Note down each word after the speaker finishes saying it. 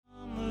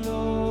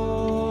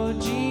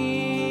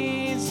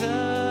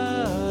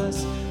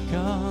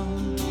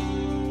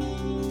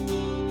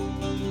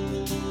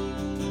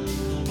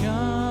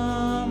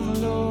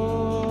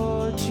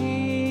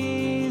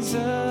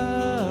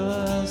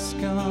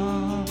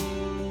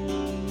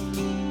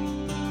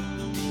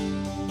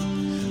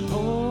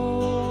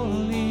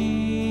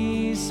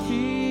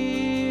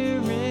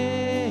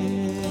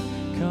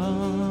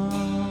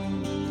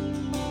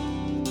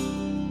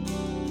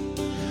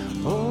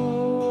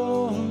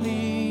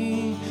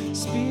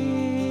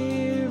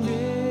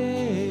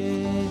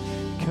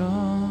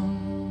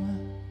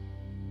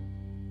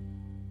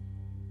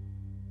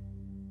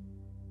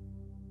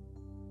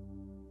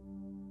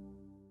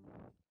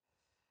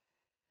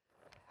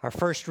Our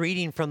first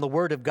reading from the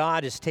Word of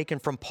God is taken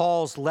from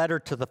Paul's letter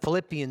to the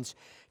Philippians,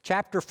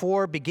 chapter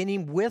 4,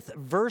 beginning with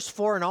verse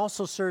 4, and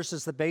also serves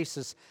as the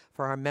basis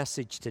for our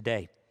message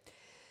today.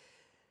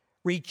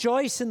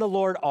 Rejoice in the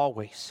Lord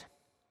always.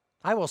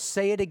 I will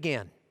say it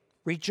again.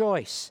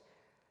 Rejoice.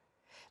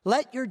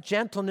 Let your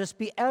gentleness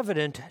be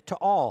evident to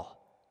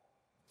all.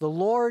 The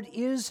Lord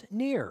is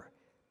near.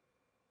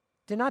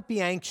 Do not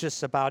be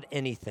anxious about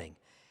anything,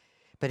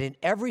 but in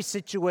every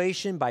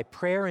situation, by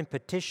prayer and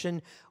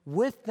petition,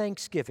 with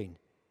thanksgiving,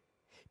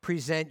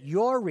 present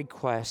your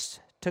requests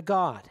to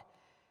God.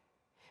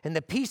 And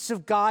the peace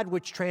of God,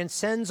 which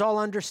transcends all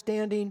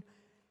understanding,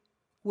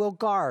 will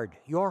guard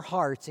your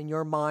hearts and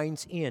your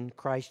minds in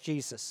Christ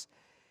Jesus.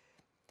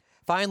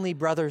 Finally,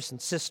 brothers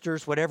and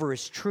sisters, whatever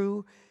is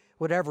true,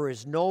 whatever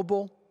is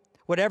noble,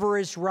 whatever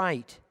is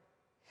right,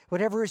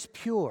 whatever is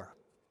pure,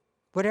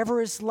 whatever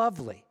is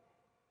lovely,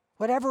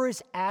 whatever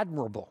is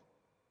admirable,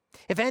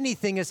 if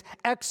anything is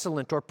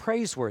excellent or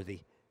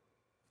praiseworthy,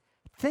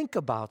 think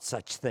about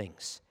such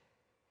things.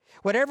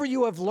 Whatever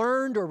you have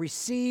learned or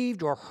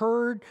received or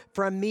heard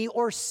from me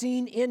or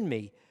seen in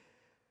me,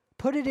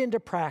 put it into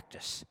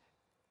practice,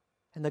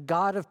 and the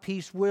God of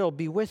peace will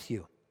be with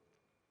you.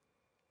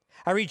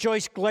 I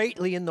rejoice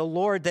greatly in the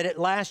Lord that at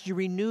last you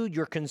renewed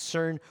your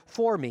concern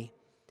for me.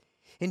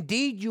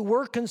 Indeed, you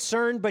were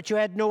concerned, but you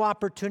had no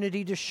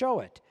opportunity to show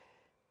it.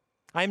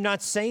 I am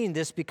not saying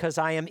this because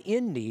I am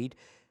in need,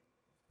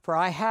 for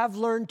I have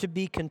learned to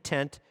be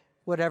content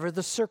whatever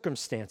the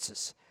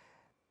circumstances.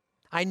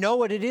 I know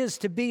what it is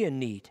to be in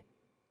need,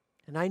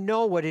 and I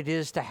know what it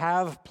is to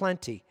have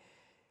plenty.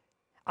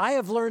 I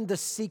have learned the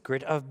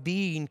secret of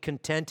being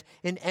content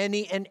in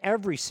any and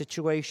every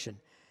situation,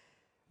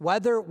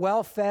 whether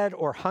well-fed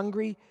or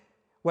hungry,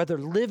 whether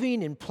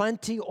living in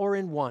plenty or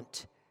in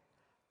want.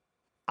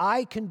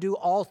 I can do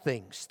all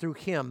things through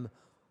him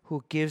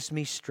who gives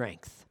me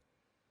strength.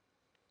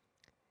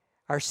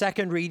 Our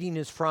second reading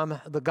is from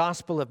the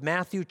Gospel of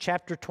Matthew,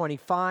 chapter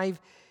 25,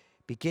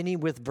 beginning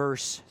with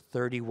verse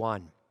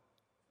 31.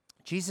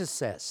 Jesus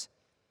says,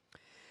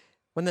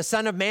 "When the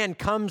Son of Man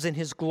comes in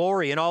his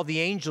glory and all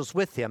the angels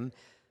with him,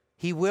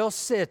 he will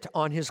sit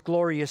on his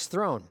glorious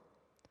throne.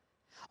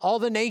 All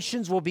the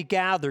nations will be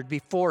gathered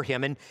before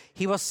him, and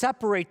he will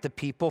separate the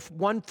people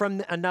one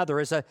from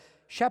another as a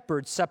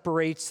shepherd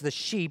separates the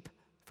sheep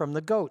from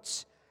the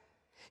goats.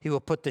 He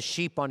will put the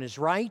sheep on his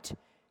right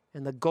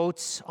and the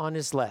goats on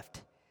his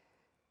left.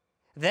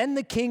 Then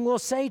the king will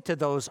say to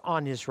those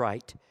on his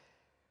right,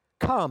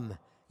 'Come,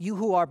 you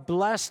who are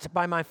blessed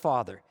by my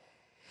Father.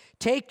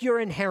 Take your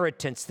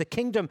inheritance, the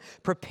kingdom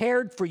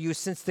prepared for you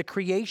since the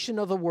creation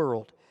of the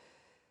world.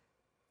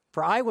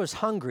 For I was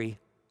hungry,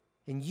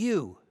 and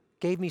you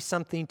gave me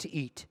something to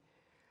eat.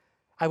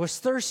 I was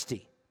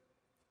thirsty,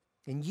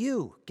 and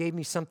you gave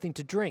me something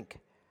to drink.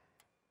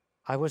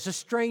 I was a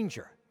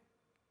stranger,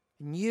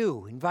 and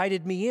you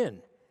invited me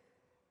in.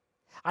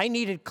 I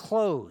needed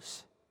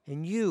clothes,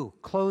 and you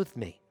clothed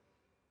me.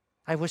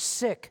 I was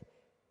sick,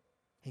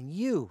 and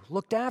you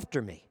looked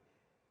after me.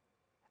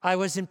 I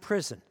was in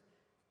prison,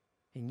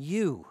 and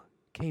you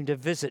came to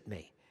visit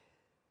me.'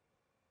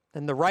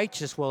 Then the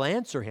righteous will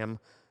answer him,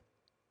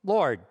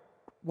 'Lord,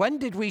 when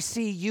did we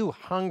see you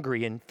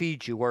hungry and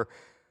feed you, or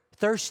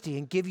thirsty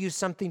and give you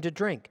something to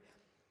drink?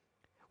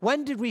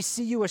 When did we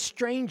see you a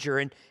stranger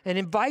and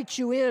invite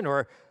you in,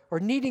 or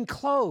needing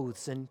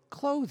clothes and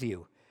clothe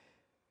you?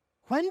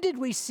 When did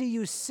we see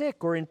you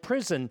sick or in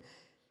prison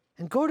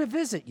and go to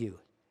visit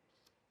you?'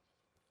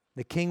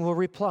 The king will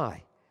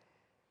reply,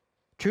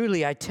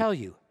 'Truly I tell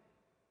you,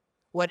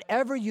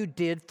 whatever you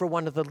did for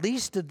one of the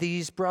least of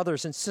these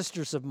brothers and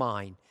sisters of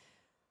mine,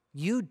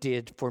 you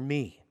did for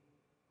me.'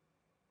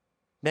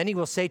 Then he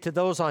will say to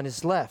those on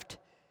his left,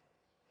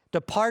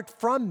 'Depart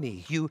from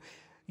me,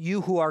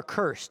 you who are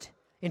cursed,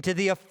 into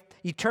the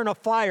eternal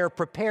fire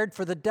prepared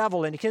for the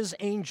devil and his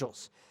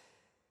angels.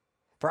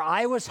 For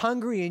I was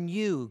hungry, and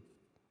you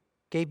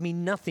gave me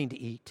nothing to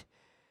eat.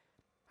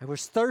 I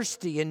was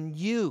thirsty, and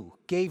you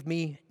gave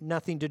me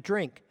nothing to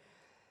drink.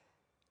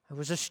 I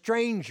was a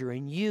stranger,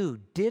 and you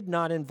did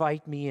not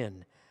invite me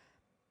in.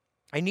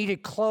 I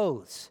needed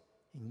clothes,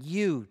 and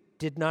you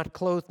did not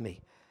clothe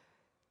me.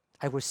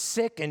 I was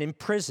sick and in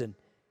prison,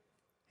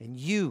 and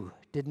you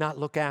did not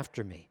look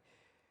after me.'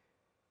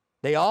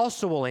 They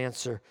also will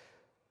answer,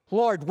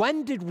 'Lord,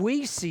 when did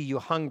we see you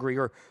hungry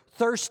or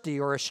thirsty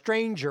or a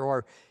stranger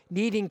or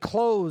needing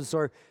clothes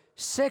or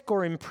sick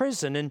or in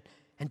prison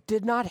and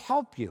did not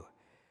help you?'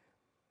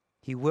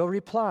 He will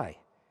reply,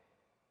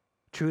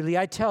 'Truly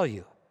I tell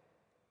you,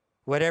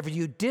 whatever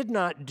you did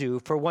not do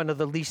for one of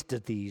the least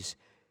of these,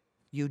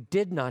 you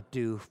did not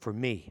do for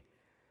me.'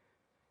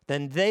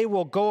 Then they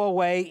will go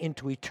away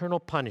into eternal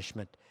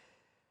punishment,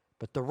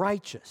 but the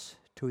righteous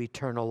to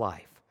eternal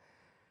life."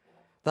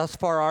 Thus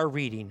far our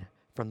reading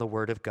from the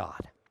Word of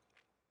God.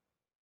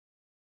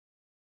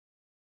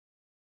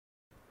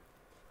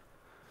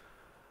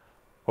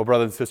 Well,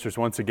 brothers and sisters,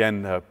 once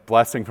again, the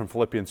blessing from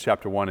Philippians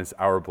chapter 1 is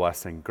our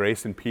blessing.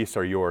 Grace and peace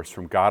are yours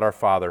from God our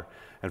Father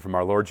and from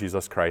our Lord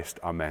Jesus Christ.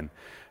 Amen.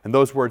 And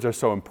those words are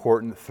so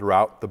important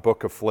throughout the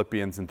book of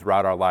Philippians and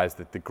throughout our lives,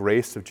 that the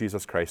grace of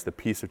Jesus Christ, the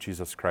peace of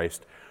Jesus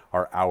Christ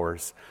are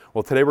ours.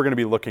 Well, today we're going to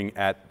be looking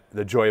at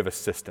the joy of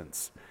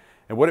assistance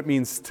and what it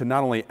means to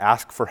not only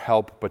ask for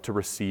help, but to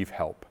receive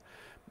help.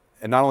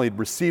 And not only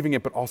receiving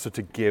it, but also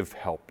to give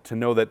help, to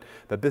know that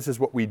this is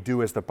what we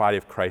do as the body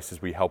of Christ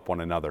as we help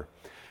one another.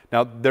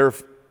 Now, there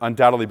have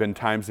undoubtedly been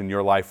times in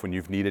your life when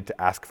you've needed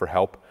to ask for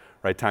help,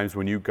 right? Times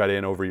when you got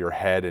in over your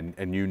head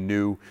and you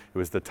knew it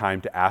was the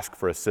time to ask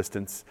for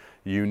assistance.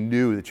 You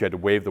knew that you had to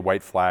wave the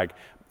white flag.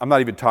 I'm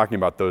not even talking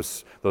about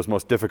those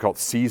most difficult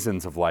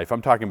seasons of life.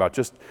 I'm talking about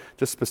just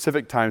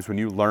specific times when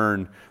you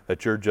learn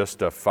that you're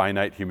just a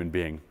finite human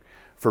being.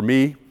 For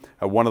me,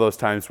 one of those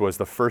times was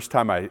the first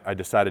time I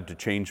decided to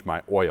change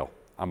my oil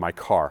on my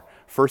car.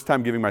 First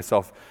time giving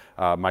myself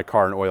my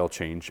car an oil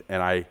change,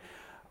 and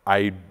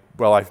I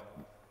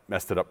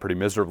messed it up pretty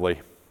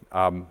miserably.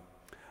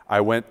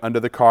 I went under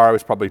the car. I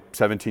was probably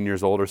 17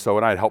 years old or so,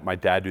 and I had helped my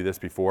dad do this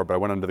before, but I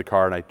went under the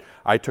car and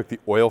I took the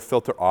oil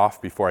filter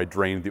off before I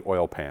drained the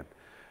oil pan.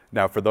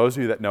 Now, for those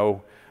of you that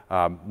know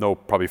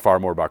probably far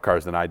more about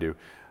cars than I do,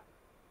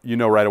 you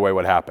know right away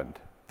what happened.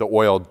 The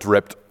oil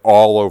dripped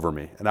all over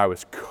me, and I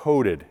was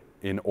coated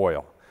in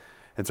oil.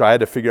 And so I had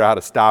to figure out how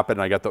to stop it,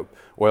 and I got the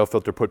oil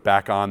filter put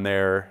back on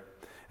there.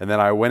 And then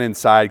I went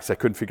inside because I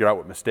couldn't figure out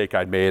what mistake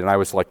I'd made, and I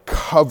was like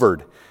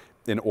covered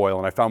in oil.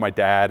 And I found my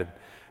dad, and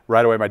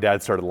right away my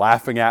dad started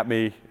laughing at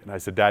me. And I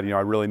said, Dad, I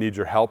really need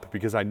your help,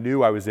 because I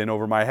knew I was in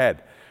over my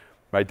head.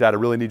 My dad, I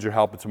really need your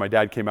help. And so my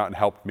dad came out and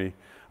helped me.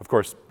 Of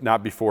course,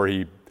 not before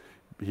he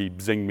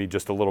zinged me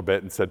just a little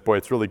bit and said, boy,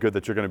 it's really good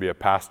that you're going to be a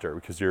pastor,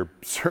 because you're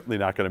certainly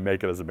not going to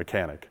make it as a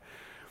mechanic.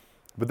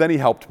 But then he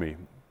helped me,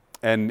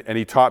 and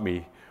he taught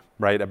me,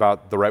 right,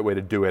 about the right way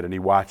to do it, and he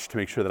watched to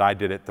make sure that I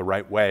did it the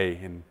right way.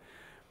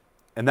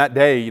 And that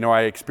day,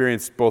 I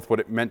experienced both what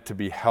it meant to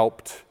be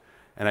helped,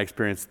 and I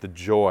experienced the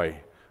joy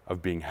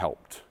of being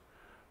helped,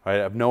 right?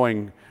 Of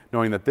knowing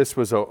that this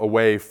was a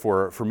way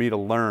for me to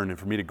learn and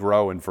for me to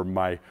grow and for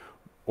my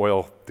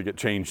oil to get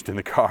changed in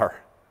the car.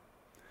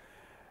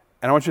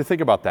 And I want you to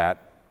think about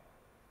that.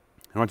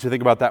 I want you to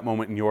think about that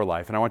moment in your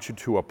life, and I want you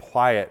to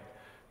apply it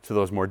to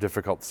those more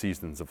difficult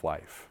seasons of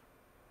life.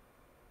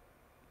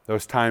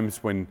 Those times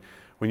when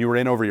you were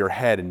in over your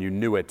head and you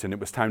knew it, and it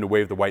was time to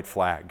wave the white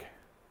flag.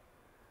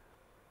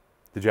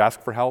 Did you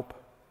ask for help?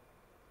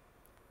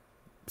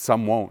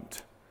 Some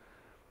won't.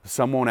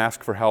 Some won't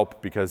ask for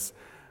help because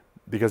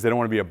they don't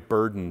want to be a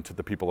burden to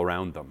the people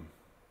around them.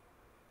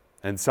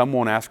 And some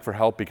won't ask for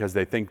help because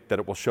they think that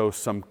it will show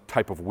some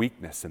type of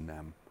weakness in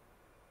them.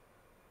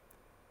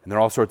 And there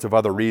are all sorts of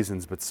other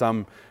reasons, but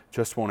some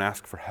just won't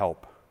ask for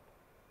help.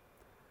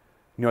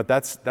 You know what?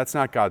 That's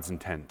not God's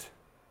intent.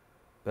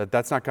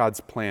 That's not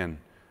God's plan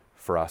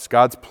for us.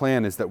 God's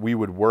plan is that we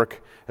would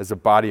work as a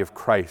body of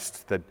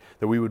Christ, that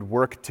we would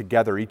work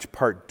together, each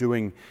part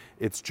doing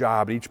its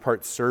job, each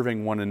part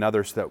serving one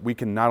another, so that we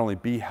can not only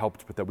be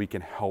helped, but that we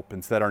can help,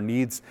 and so that our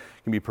needs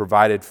can be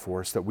provided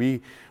for, so that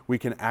we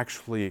can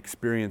actually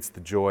experience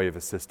the joy of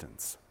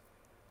assistance.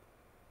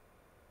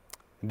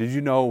 And did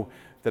you know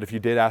that if you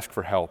did ask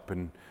for help,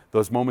 and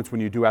those moments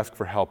when you do ask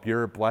for help,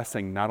 you're a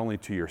blessing not only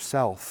to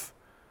yourself,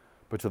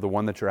 but to the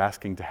one that you're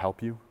asking to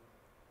help you?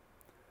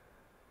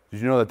 Did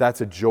you know that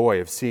that's a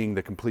joy of seeing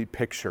the complete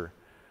picture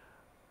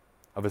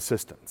of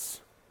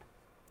assistance?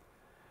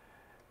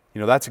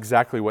 That's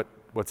exactly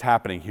what's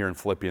happening here in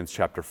Philippians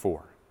chapter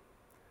 4.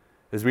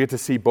 Is we get to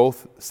see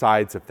both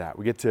sides of that.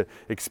 We get to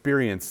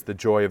experience the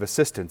joy of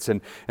assistance.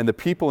 And the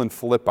people in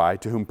Philippi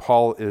to whom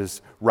Paul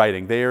is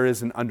writing, there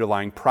is an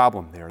underlying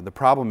problem there. And the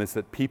problem is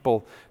that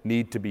people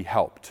need to be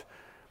helped.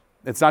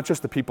 It's not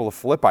just the people of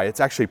Philippi, it's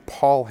actually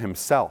Paul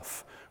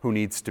himself who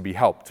needs to be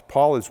helped.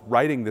 Paul is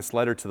writing this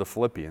letter to the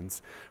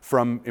Philippians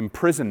from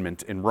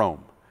imprisonment in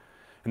Rome.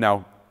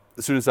 Now,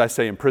 as soon as I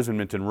say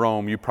imprisonment in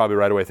Rome, you probably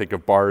right away think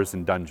of bars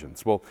and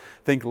dungeons. Well,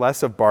 think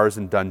less of bars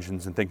and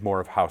dungeons and think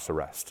more of house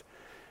arrest.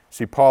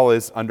 See, Paul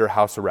is under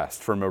house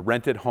arrest from a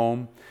rented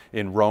home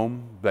in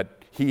Rome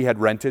that he had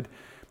rented.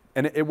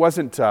 And it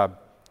wasn't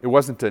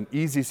an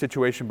easy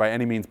situation by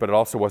any means, but it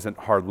also wasn't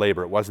hard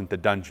labor. It wasn't the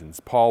dungeons.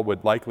 Paul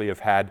would likely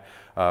have had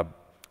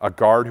a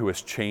guard who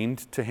was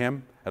chained to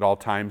him at all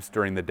times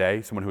during the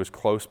day, someone who was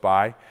close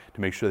by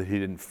to make sure that he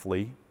didn't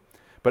flee.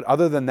 But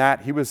other than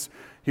that, he was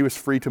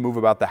free to move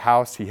about the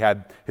house. He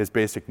had his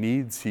basic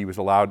needs. He was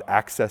allowed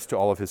access to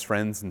all of his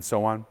friends and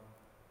so on.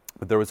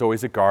 But there was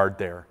always a guard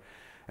there,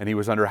 and he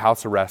was under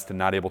house arrest and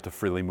not able to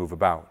freely move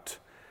about.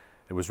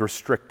 It was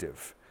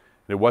restrictive.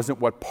 It wasn't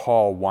what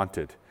Paul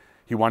wanted.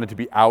 He wanted to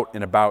be out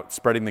and about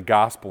spreading the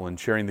gospel and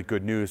sharing the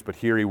good news, but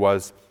here he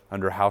was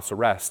under house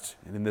arrest.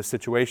 And in this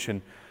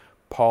situation,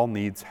 Paul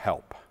needs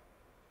help.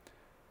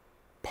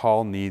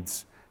 Paul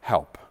needs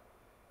help.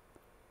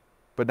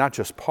 But not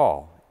just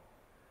Paul.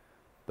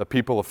 The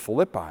people of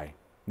Philippi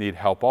need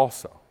help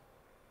also.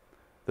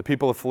 The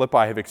people of Philippi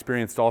have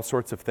experienced all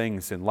sorts of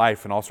things in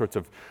life and all sorts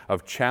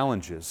of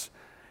challenges.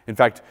 In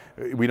fact,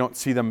 we don't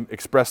see them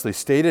expressly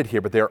stated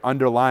here, but they are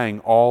underlying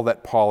all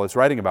that Paul is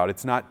writing about.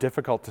 It's not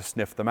difficult to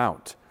sniff them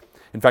out.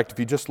 In fact, if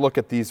you just look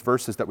at these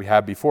verses that we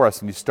have before us,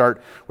 and you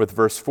start with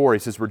verse 4, he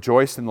says,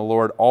 "Rejoice in the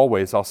Lord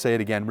always." I'll say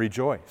it again,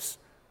 rejoice.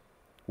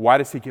 Why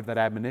does he give that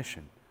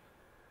admonition?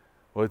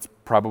 Well, it's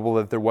probable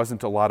that there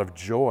wasn't a lot of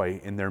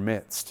joy in their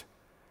midst.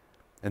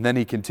 And then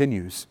he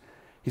continues.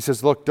 He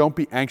says, look, don't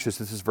be anxious.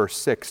 This is verse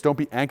 6. Don't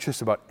be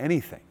anxious about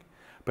anything,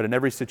 but in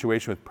every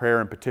situation with prayer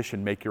and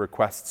petition, make your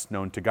requests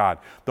known to God.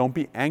 Don't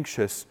be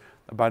anxious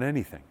about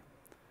anything.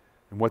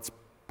 And what's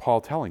Paul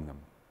telling them?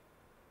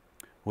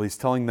 Well, he's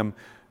telling them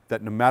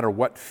that no matter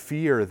what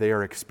fear they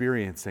are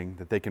experiencing,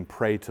 that they can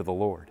pray to the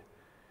Lord.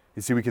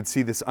 You see, we can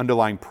see this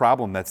underlying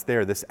problem that's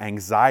there, this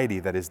anxiety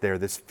that is there,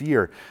 this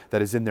fear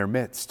that is in their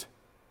midst.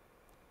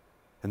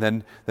 And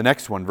then the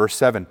next one, verse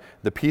 7,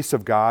 "The peace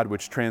of God,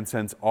 which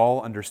transcends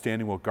all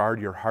understanding, will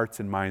guard your hearts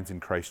and minds in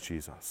Christ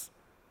Jesus."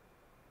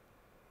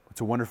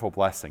 It's a wonderful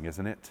blessing,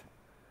 isn't it?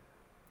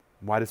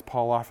 Why does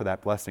Paul offer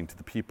that blessing to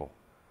the people?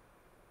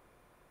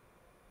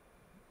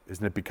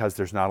 Isn't it because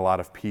there's not a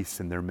lot of peace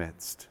in their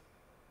midst?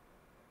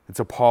 And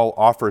so Paul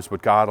offers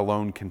what God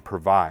alone can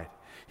provide.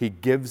 He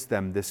gives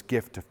them this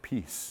gift of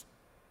peace.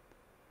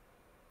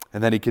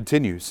 And then he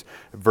continues,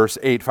 verse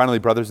 8, "Finally,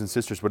 brothers and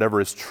sisters,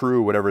 whatever is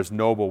true, whatever is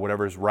noble,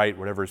 whatever is right,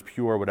 whatever is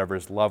pure, whatever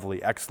is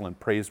lovely,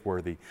 excellent,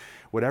 praiseworthy,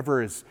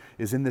 whatever is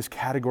in this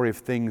category of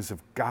things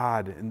of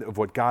God and of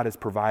what God has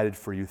provided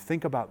for you,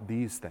 think about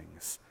these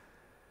things."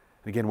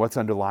 And again, what's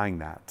underlying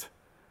that?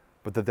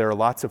 But that there are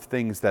lots of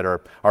things that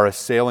are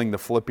assailing the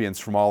Philippians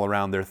from all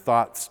around. Their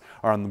thoughts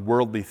are on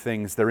worldly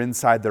things. They're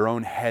inside their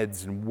own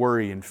heads and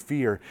worry and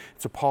fear.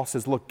 So Paul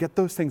says, look, get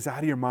those things out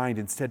of your mind.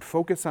 Instead,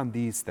 focus on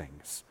these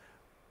things.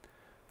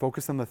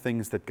 Focus on the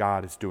things that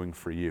God is doing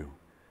for you.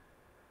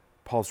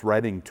 Paul's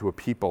writing to a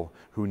people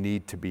who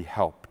need to be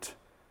helped.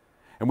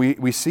 And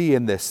we see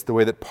in this the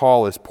way that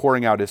Paul is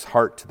pouring out his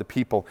heart to the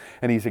people,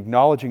 and he's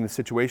acknowledging the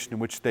situation in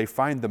which they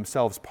find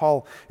themselves.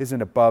 Paul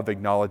isn't above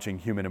acknowledging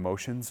human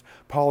emotions.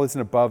 Paul isn't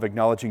above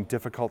acknowledging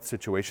difficult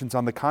situations.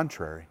 On the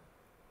contrary,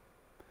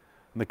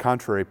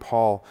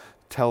 Paul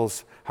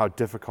tells how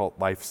difficult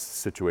life's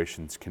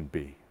situations can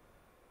be.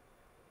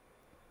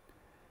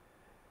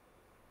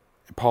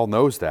 And Paul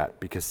knows that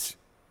because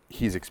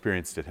he's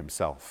experienced it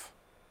himself.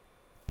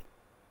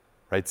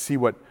 Right? See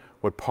what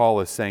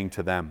Paul is saying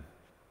to them.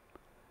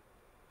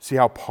 See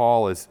how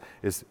Paul is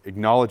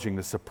acknowledging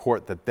the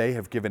support that they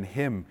have given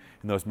him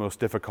in those most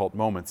difficult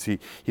moments. He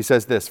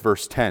says this,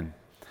 verse 10,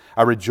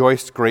 "I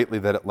rejoiced greatly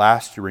that at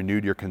last you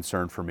renewed your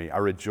concern for me." I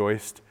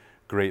rejoiced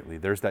greatly.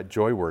 There's that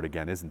joy word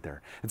again, isn't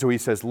there? And so he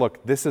says,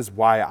 look, this is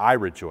why I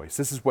rejoice.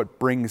 This is what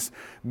brings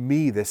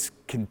me this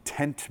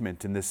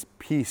contentment and this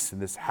peace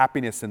and this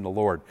happiness in the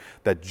Lord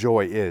that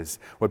joy is.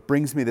 What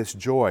brings me this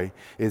joy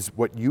is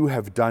what you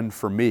have done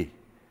for me.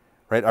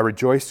 Right? "I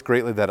rejoiced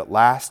greatly that at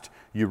last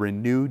you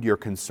renewed your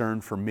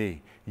concern for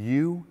me."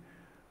 You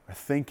are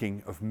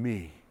thinking of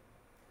me.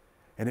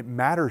 And it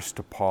matters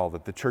to Paul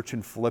that the church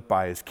in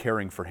Philippi is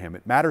caring for him.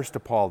 It matters to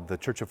Paul that the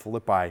church of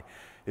Philippi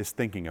is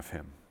thinking of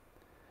him.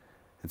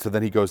 And so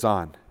then he goes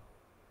on.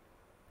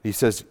 He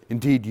says,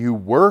 "Indeed, you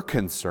were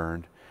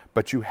concerned,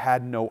 but you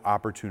had no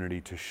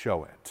opportunity to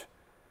show it."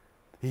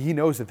 He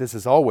knows that this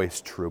is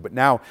always true, but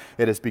now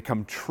it has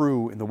become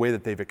true in the way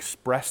that they've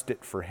expressed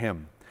it for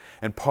him.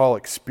 And Paul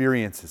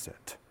experiences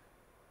it.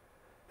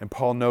 And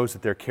Paul knows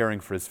that they're caring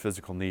for his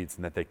physical needs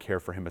and that they care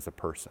for him as a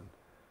person.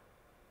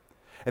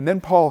 And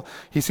then Paul,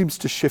 he seems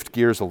to shift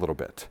gears a little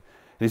bit.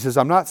 And he says,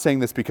 "I'm not saying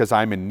this because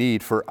I'm in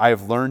need, for I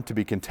have learned to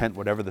be content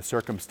whatever the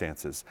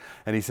circumstances."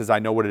 And he says, I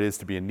know what it is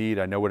to be in need.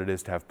 I know what it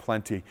is to have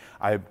plenty.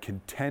 I am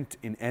content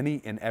in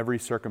any and every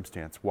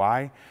circumstance.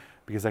 Why?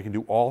 Because I can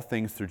do all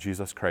things through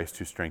Jesus Christ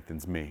who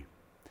strengthens me.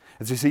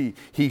 And so you see,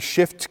 he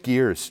shifts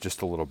gears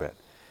just a little bit.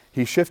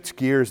 He shifts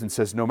gears and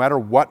says, no matter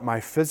what my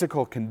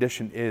physical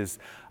condition is,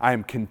 I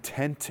am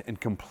content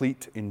and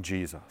complete in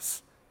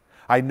Jesus.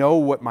 I know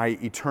what my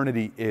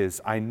eternity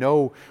is. I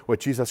know what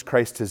Jesus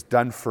Christ has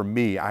done for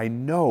me. I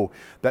know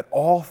that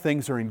all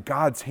things are in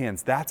God's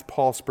hands. That's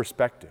Paul's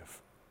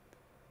perspective.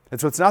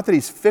 And so it's not that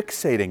he's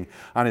fixating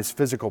on his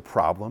physical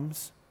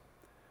problems.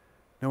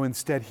 No,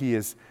 instead he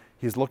is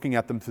looking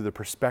at them through the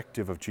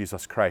perspective of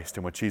Jesus Christ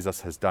and what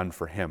Jesus has done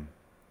for him.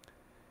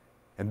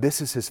 And this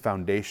is his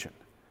foundation.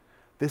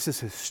 This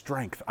is his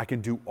strength. I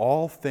can do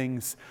all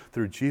things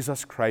through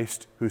Jesus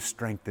Christ who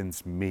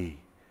strengthens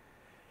me.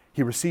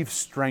 He receives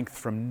strength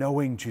from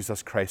knowing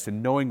Jesus Christ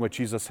and knowing what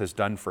Jesus has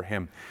done for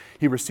him.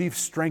 He receives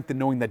strength in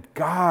knowing that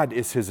God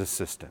is his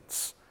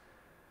assistance.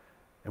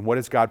 And what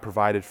has God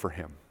provided for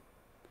him?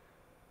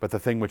 But the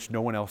thing which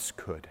no one else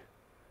could.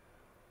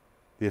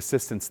 The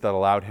assistance that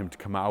allowed him to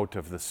come out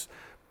of this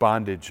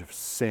bondage of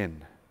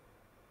sin.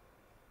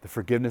 The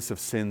forgiveness of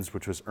sins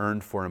which was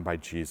earned for him by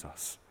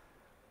Jesus.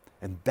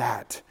 And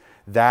that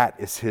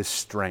is his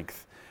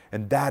strength.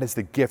 And that is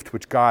the gift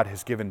which God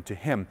has given to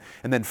him.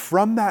 And then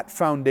from that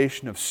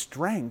foundation of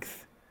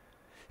strength,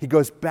 He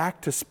goes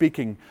back to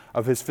speaking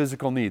of his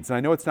physical needs. And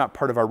I know it's not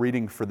part of our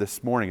reading for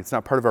this morning. It's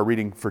not part of our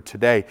reading for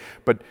today.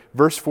 But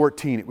verse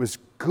 14, it was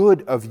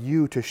good of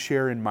you to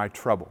share in my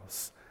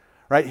troubles.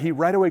 Right? He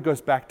right away goes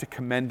back to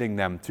commending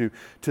them, to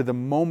the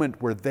moment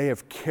where they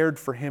have cared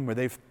for him, where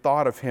they've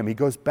thought of him. He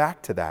goes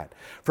back to that.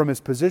 From his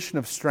position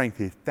of strength,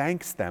 he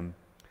thanks them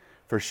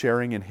for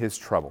sharing in his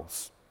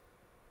troubles.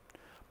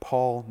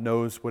 Paul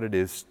knows what it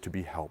is to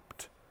be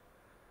helped.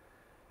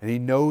 And he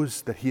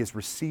knows that he has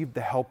received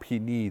the help he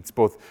needs,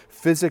 both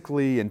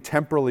physically and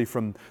temporally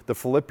from the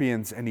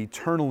Philippians and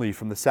eternally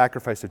from the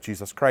sacrifice of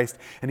Jesus Christ.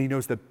 And he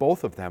knows that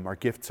both of them are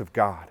gifts of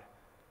God.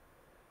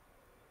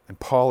 And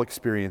Paul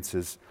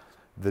experiences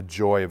the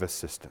joy of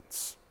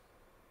assistance.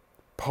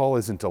 Paul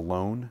isn't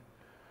alone.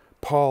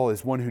 Paul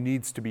is one who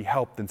needs to be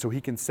helped, and so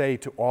he can say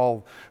to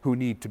all who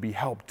need to be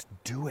helped,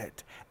 do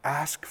it.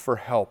 Ask for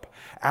help.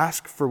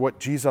 Ask for what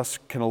Jesus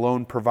can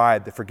alone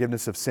provide, the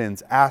forgiveness of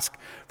sins. Ask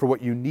for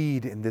what you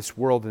need in this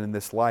world and in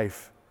this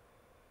life.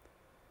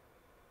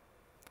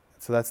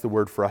 So that's the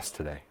word for us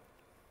today.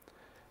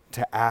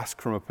 To ask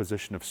from a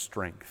position of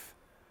strength,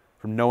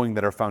 from knowing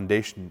that our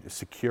foundation is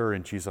secure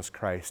in Jesus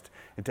Christ,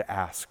 and to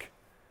ask.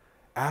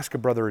 Ask a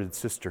brother and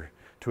sister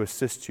to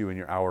assist you in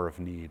your hour of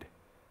need.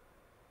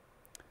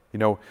 You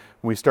know,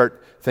 when we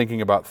start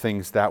thinking about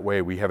things that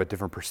way, we have a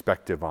different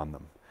perspective on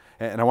them.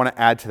 And I want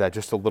to add to that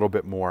just a little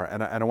bit more.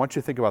 And I want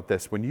you to think about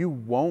this. When you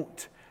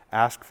won't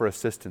ask for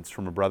assistance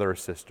from a brother or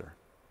sister,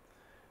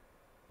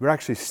 we're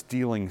actually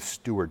stealing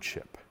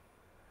stewardship.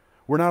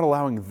 We're not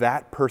allowing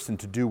that person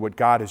to do what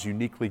God has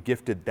uniquely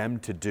gifted them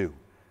to do.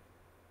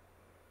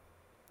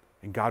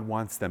 And God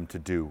wants them to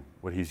do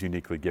what He's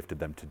uniquely gifted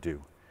them to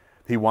do.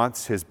 He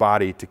wants His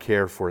body to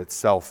care for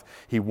itself.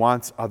 He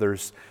wants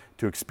others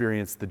to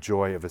experience the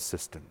joy of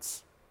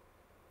assistance.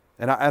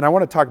 And I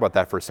want to talk about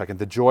that for a second,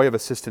 the joy of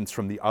assistance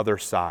from the other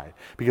side.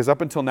 Because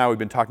up until now, we've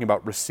been talking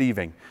about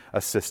receiving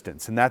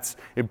assistance, and that's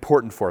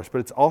important for us. But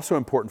it's also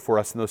important for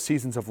us in those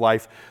seasons of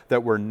life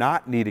that we're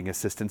not needing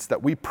assistance,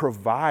 that we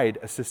provide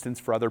assistance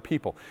for other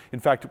people.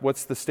 In fact,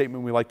 what's the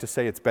statement we like to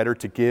say? It's better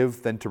to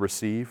give than to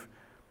receive.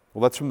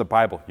 Well, that's from the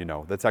Bible, you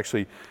know. That's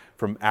actually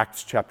from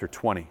Acts chapter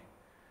 20.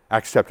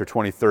 Acts chapter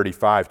 20,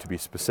 35 to be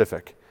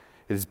specific.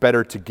 It is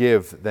better to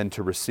give than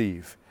to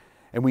receive.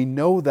 And we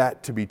know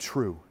that to be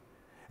true.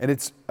 And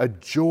it's a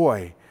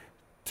joy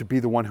to be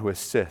the one who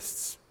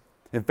assists.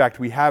 In fact,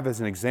 we have as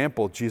an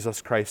example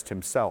Jesus Christ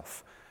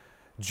Himself.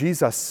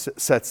 Jesus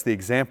sets the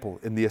example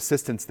in the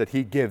assistance that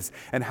He gives.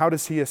 And how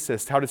does He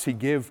assist? How does He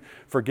give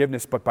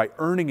forgiveness? But by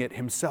earning it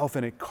Himself,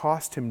 and it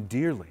cost Him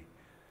dearly.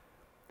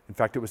 In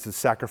fact, it was the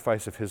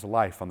sacrifice of His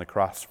life on the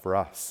cross for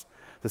us.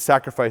 The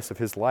sacrifice of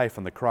His life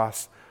on the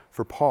cross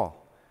for Paul.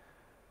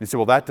 And you say,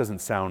 well, that doesn't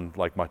sound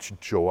like much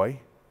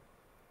joy.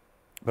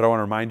 But I want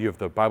to remind you of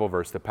the Bible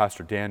verse that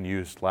Pastor Dan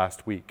used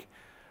last week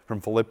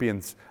from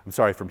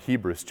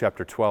Hebrews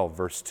chapter 12,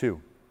 verse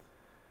 2.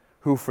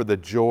 Who for the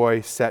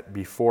joy set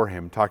before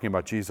Him, talking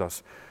about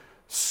Jesus,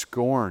 He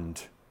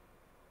scorned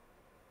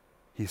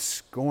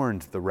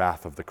the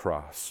wrath of the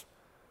cross.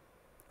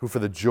 Who for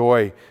the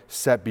joy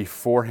set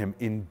before Him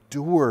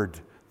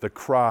endured the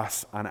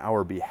cross on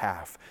our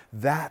behalf.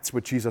 That's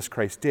what Jesus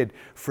Christ did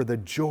for the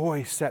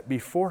joy set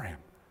before Him.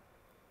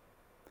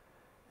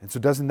 And so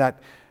doesn't that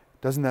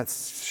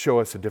show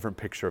us a different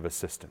picture of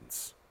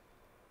assistance?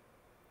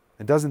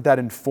 And doesn't that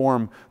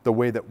inform the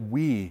way that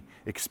we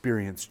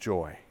experience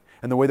joy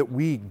and the way that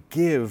we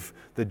give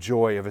the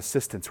joy of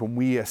assistance when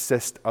we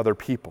assist other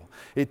people?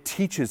 It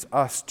teaches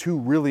us two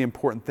really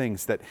important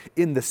things: that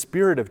in the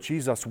Spirit of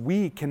Jesus,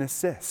 we can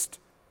assist.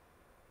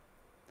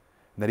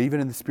 And that even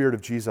in the Spirit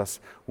of Jesus,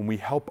 when we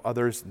help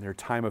others in their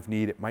time of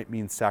need, it might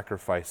mean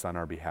sacrifice on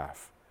our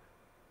behalf.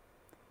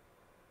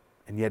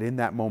 And yet in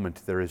that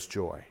moment, there is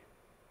joy.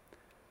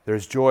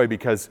 There's joy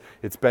because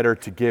it's better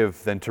to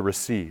give than to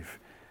receive.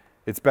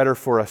 It's better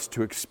for us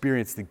to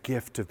experience the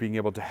gift of being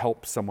able to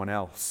help someone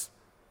else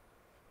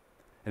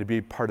and to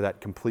be part of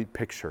that complete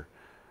picture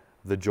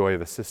of the joy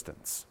of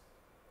assistance.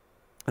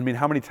 I mean,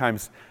 how many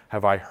times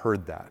have I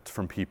heard that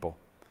from people?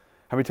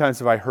 How many times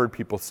have I heard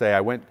people say,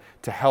 I went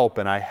to help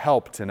and I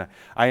helped and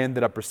I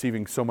ended up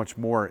receiving so much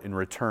more in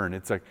return?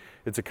 It's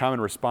a common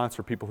response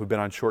for people who've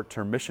been on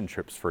short-term mission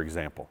trips, for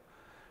example.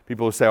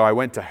 People who say, I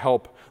went to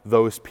help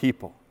those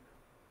people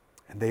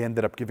and they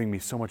ended up giving me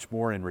so much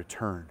more in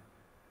return.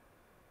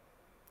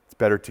 It's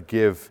better to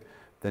give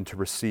than to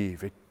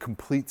receive. It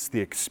completes the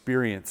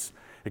experience.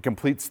 It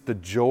completes the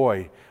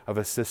joy of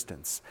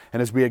assistance.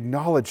 And as we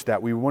acknowledge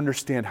that, we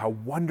understand how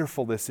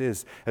wonderful this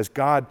is as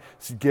God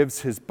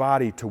gives His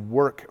body to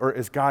work, or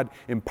as God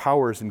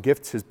empowers and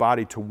gifts His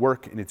body to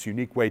work in its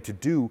unique way to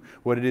do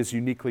what it is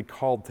uniquely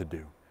called to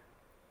do.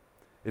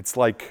 It's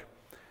like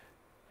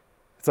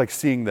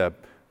seeing the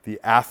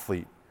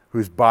athlete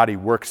whose body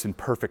works in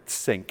perfect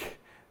sync,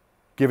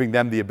 giving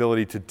them the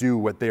ability to do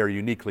what they are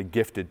uniquely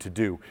gifted to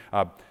do.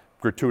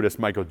 Gratuitous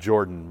Michael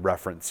Jordan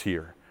reference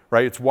here,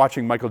 right? It's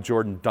watching Michael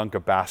Jordan dunk a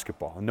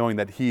basketball and knowing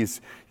that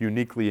he's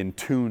uniquely in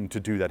tune to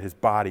do that. His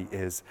body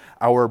is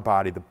our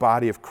body, the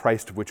body of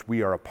Christ of which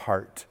we are a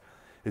part.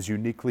 is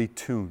uniquely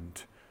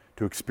tuned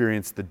to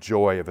experience the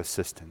joy of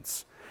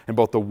assistance. And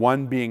both the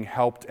one being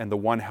helped and the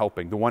one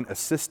helping, the one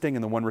assisting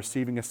and the one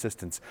receiving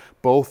assistance,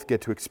 both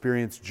get to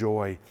experience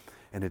joy,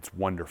 and it's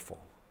wonderful.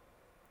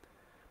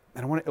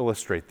 And I want to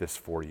illustrate this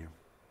for you.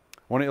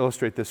 I want to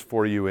illustrate this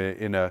for you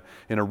in a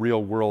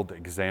real world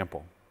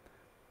example.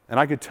 And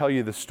I could tell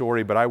you the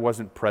story, but I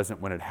wasn't present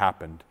when it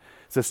happened.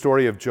 It's the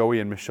story of Joey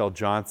and Michelle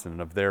Johnson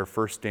and of their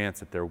first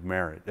dance at their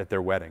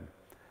wedding.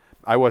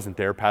 I wasn't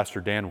there,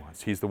 Pastor Dan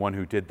was. He's the one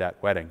who did that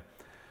wedding.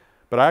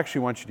 But I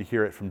actually want you to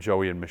hear it from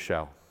Joey and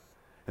Michelle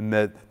and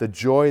the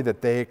joy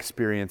that they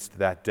experienced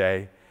that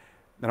day.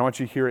 And I want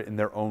you to hear it in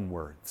their own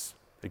words.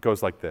 It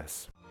goes like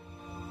this.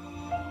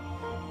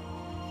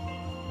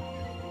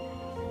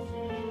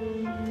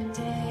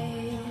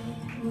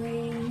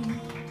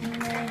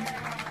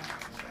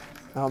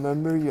 I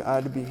remember I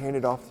had to be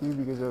handed off to you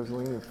because I was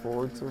leaning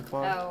forward so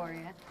far. Oh, were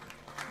you?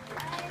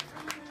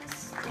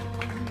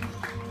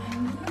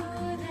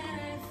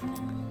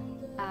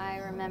 I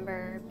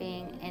remember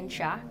being in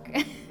shock,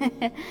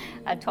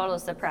 a total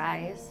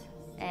surprise,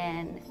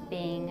 and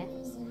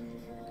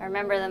I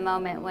remember the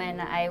moment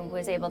when I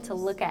was able to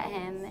look at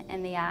him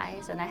in the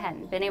eyes, and I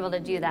hadn't been able to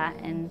do that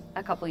in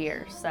a couple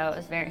years, so it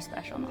was a very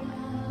special moment.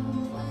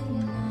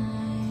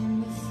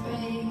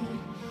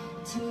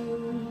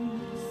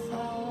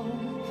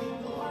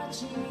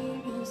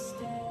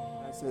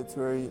 I said to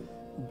her,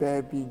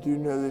 babe, you do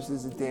know this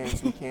is a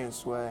dance we can't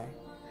sway.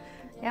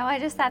 Yeah, well, I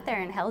just sat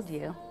there and held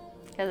you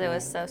because it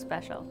was so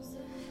special.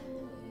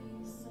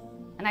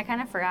 And I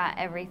kind of forgot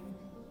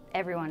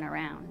everyone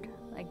around.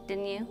 Like,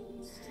 didn't you?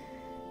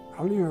 I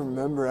don't even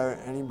remember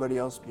anybody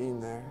else being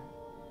there.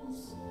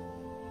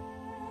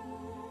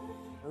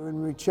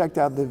 When we checked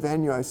out the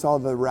venue, I saw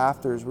the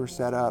rafters were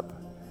set up.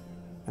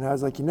 And I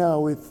was like,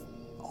 with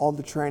all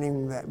the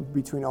training that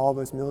between all of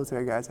us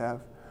military guys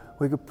have,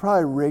 we could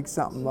probably rig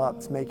something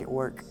up to make it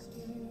work.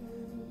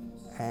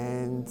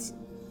 And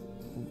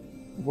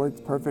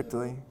worked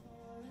perfectly.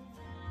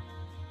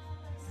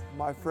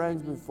 My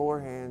friends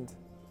beforehand,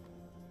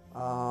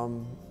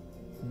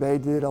 they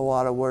did a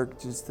lot of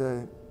work just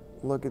to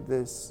look at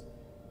this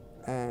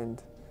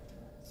and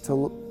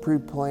to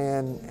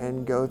pre-plan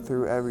and go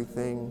through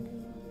everything.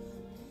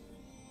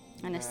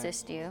 And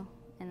assist you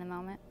in the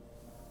moment.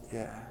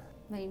 Yeah.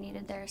 But you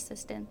needed their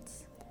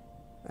assistance.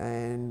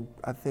 And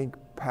I think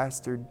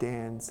Pastor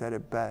Dan said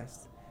it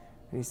best.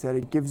 And he said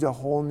it gives a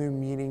whole new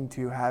meaning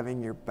to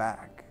having your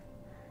back.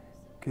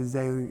 Because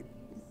they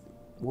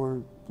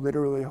were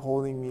literally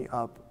holding me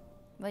up.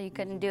 Well, you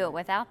couldn't do it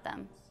without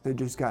them. They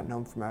just gotten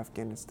home from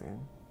Afghanistan.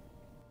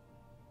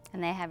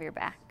 And they have your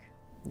back.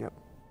 Yep.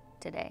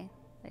 Today,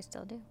 they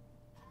still do.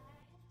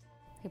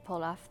 You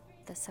pulled off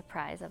the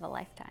surprise of a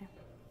lifetime.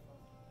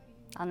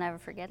 I'll never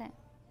forget it.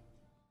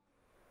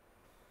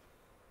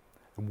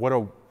 What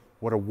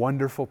a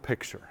wonderful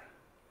picture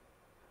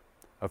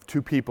of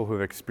two people who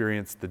have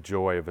experienced the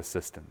joy of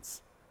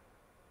assistance.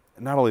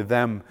 And not only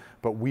them,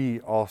 but we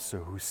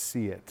also who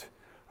see it,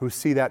 who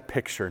see that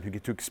picture and who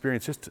get to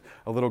experience just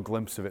a little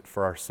glimpse of it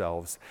for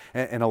ourselves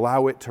and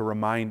allow it to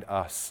remind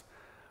us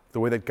the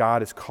way that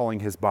God is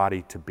calling his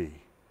body to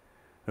be,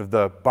 of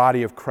the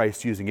body of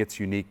Christ using its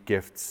unique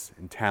gifts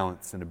and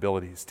talents and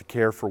abilities to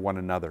care for one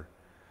another,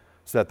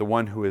 so that the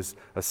one who is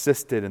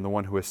assisted and the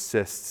one who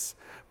assists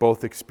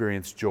both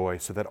experience joy,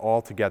 so that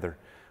all together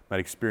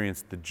might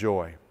experience the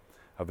joy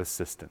of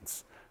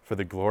assistance for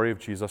the glory of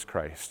Jesus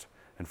Christ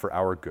and for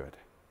our good.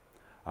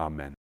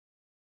 Amen.